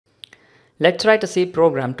Let's write a C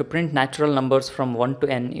program to print natural numbers from 1 to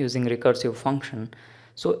n using recursive function.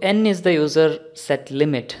 So n is the user set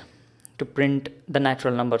limit to print the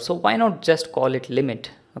natural number. So why not just call it limit?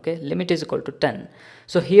 Okay, limit is equal to 10.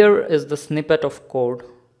 So here is the snippet of code,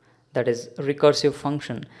 that is recursive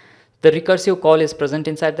function. The recursive call is present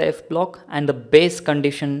inside the if block, and the base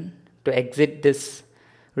condition to exit this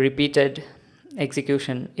repeated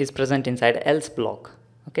execution is present inside else block.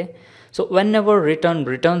 Okay, so whenever return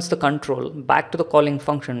returns the control back to the calling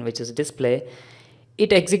function, which is display,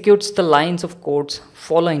 it executes the lines of codes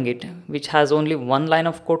following it, which has only one line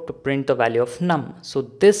of code to print the value of num. So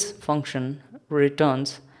this function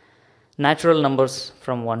returns natural numbers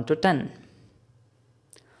from 1 to 10.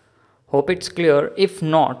 Hope it's clear. If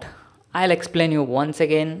not, I'll explain you once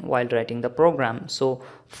again while writing the program. So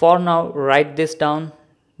for now, write this down: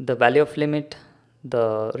 the value of limit,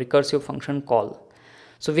 the recursive function call.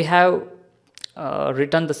 So we have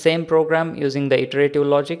written the same program using the iterative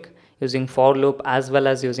logic, using for loop as well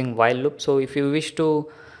as using while loop. So if you wish to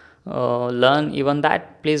learn even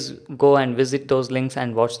that, please go and visit those links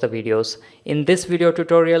and watch the videos. In this video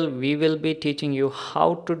tutorial, we will be teaching you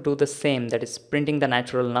how to do the same, that is printing the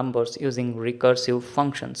natural numbers using recursive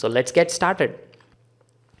function. So let's get started.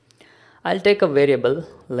 I'll take a variable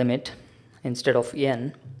limit instead of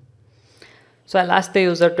n. So I'll ask the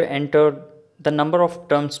user to enter the number of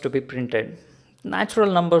terms to be printed.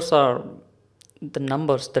 Natural numbers are the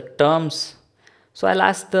numbers, the terms. So I'll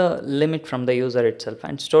ask the limit from the user itself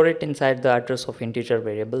and store it inside the address of integer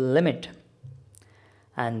variable limit,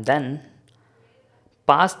 and then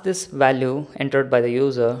pass this value entered by the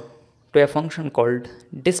user to a function called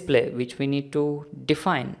display, which we need to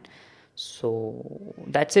define. So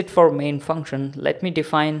that's it for main function. Let me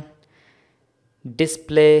define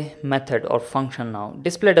display method or function now.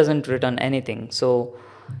 Display doesn't return anything, so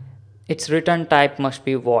its return type must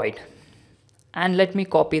be void. And let me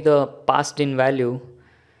copy the passed in value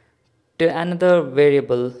to another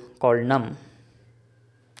variable called num.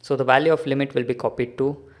 So the value of limit will be copied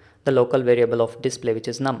to the local variable of display, which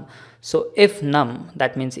is num. So if num,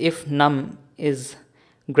 that means if num is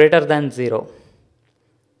greater than 0,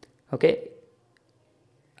 okay,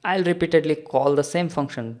 I'll repeatedly call the same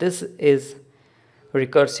function. This is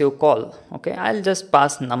recursive call. Okay, I'll just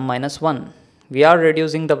pass num minus 1. We are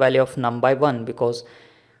reducing the value of num by 1 because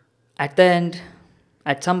at the end,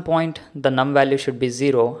 at some point, the num value should be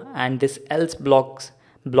 0 and this else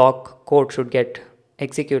block code should get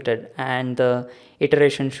executed and the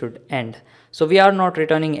iteration should end. So we are not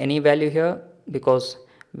returning any value here because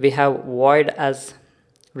we have void as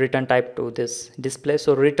return type to this display.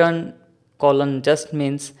 So return colon just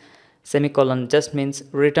means semicolon just means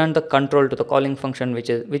return the control to the calling function,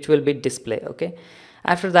 which will be display. Okay,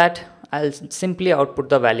 after that I'll simply output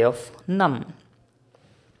the value of num.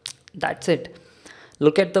 That's it.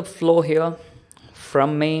 Look at the flow here.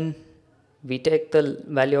 From main, we take the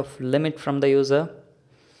value of limit from the user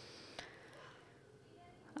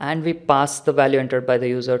and we pass the value entered by the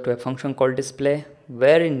user to a function called display,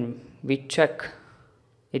 wherein we check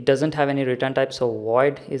it doesn't have any return type, so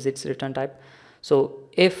void is its return type. So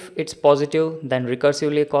if it's positive, then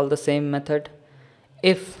recursively call the same method.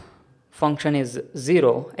 If function is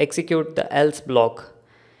 0, execute the else block.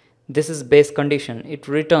 This is base condition. It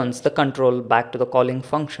returns the control back to the calling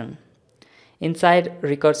function. Inside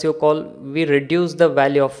recursive call, we reduce the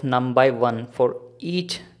value of num by 1 for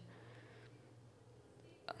each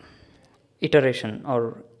iteration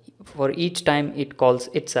or for each time it calls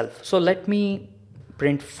itself. So let me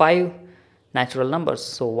print 5 natural numbers.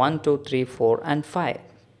 So 1, 2, 3, 4 and 5.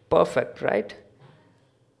 Perfect, right?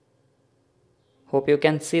 Hope you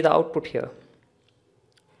can see the output here.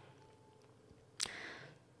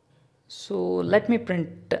 So let me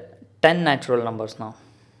print 10 natural numbers now.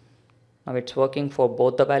 Now it's working for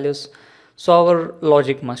both the values. So our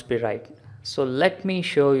logic must be right. So let me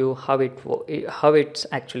show you how it's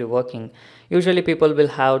actually working. Usually people will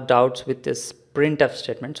have doubts with this printf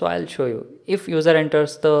statement. So I'll show you. If user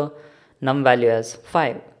enters the num value as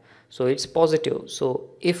 5, so it's positive. So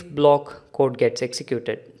if block code gets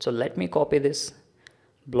executed. So let me copy this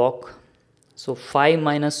block. So 5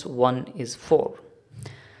 minus 1 is 4.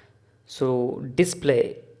 So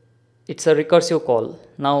display, it's a recursive call.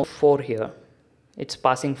 Now 4 here, it's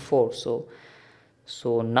passing 4.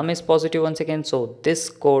 So num is positive once again. So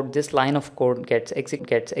this line of code gets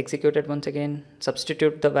executed once again.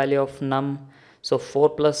 Substitute the value of num. So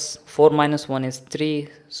 4 minus 1 is 3.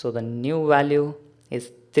 So the new value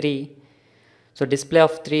is 3. So display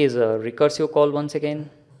of 3 is a recursive call once again.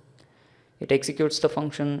 It executes the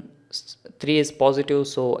function. 3 is positive.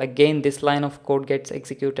 So again this line of code gets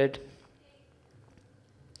executed.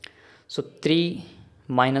 So 3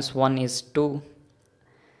 minus 1 is 2.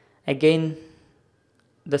 Again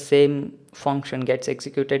the same function gets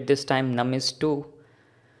executed. This time num is 2.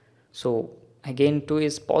 So again 2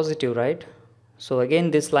 is positive, right? So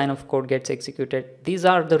again this line of code gets executed. These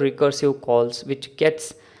are the recursive calls which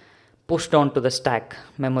gets pushed onto the stack,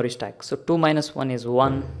 memory stack. So 2 minus 1 is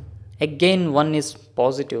 1. Again 1 is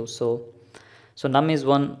positive, so num is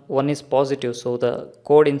 1, 1 is positive, so the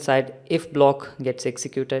code inside if block gets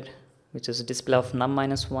executed, which is display of num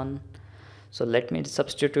minus 1. So let me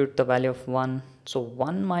substitute the value of 1. So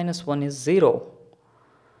 1 minus 1 is 0.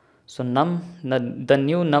 So the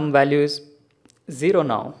new num value is 0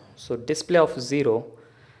 now. So display of 0.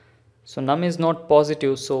 So num is not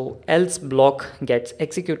positive, so else block gets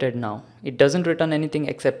executed now. It doesn't return anything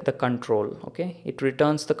except the control. Okay, it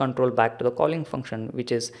returns the control back to the calling function,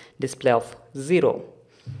 which is display of 0.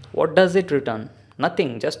 What does it return?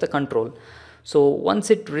 Nothing, just the control. So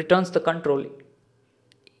once it returns the control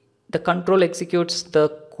executes the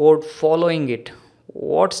code following it.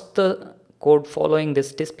 What's the code following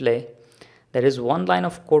this display? There is one line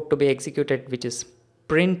of code to be executed, which is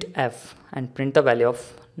printf, and print the value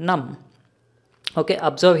of num. Okay,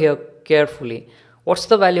 observe here carefully. What's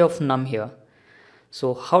the value of num here?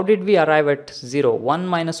 So how did we arrive at 0? 1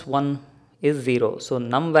 minus 1 is 0. So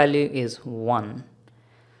num value is 1.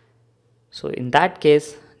 So in that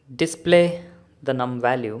case, display the num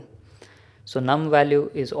value. So num value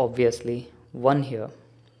is obviously 1 here.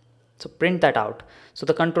 So print that out. So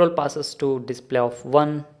the control passes to display of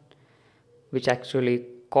 1, which actually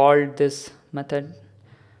called this method.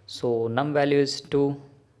 So num value is 2.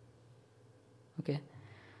 Okay,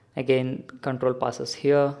 again control passes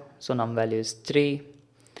here, so num value is 3.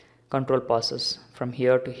 Control passes from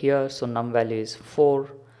here to here, so num value is 4.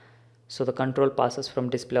 So the control passes from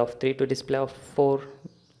display of 3 to display of 4,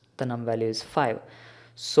 the num value is 5.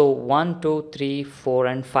 So 1, 2, 3, 4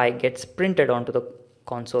 and 5 gets printed onto the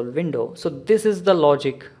console window. So this is the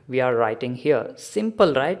logic we are writing here.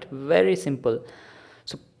 Simple, right? Very simple.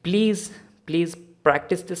 So please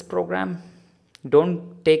practice this program.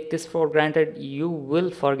 Don't take this for granted. You will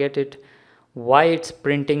forget it. Why it's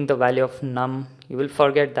printing the value of num, you will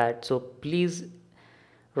forget that. So please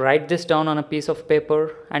write this down on a piece of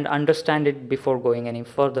paper and understand it before going any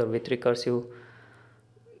further with recursive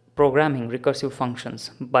programming, recursive functions,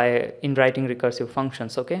 in writing recursive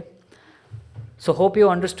functions. Okay, so hope you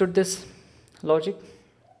understood this logic.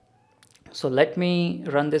 So let me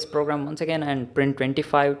run this program once again and print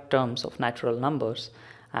 25 terms of natural numbers.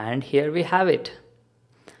 And here we have it,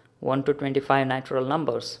 1 to 25 natural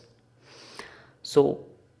numbers. So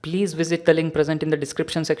please visit the link present in the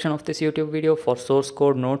description section of this YouTube video for source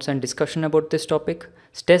code, notes and discussion about this topic.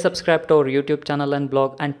 Stay subscribed to our YouTube channel and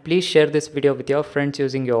blog, and please share this video with your friends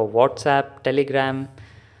using your WhatsApp, Telegram,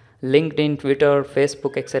 LinkedIn, Twitter,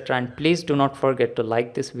 Facebook, etc. And please do not forget to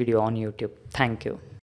like this video on YouTube. Thank you.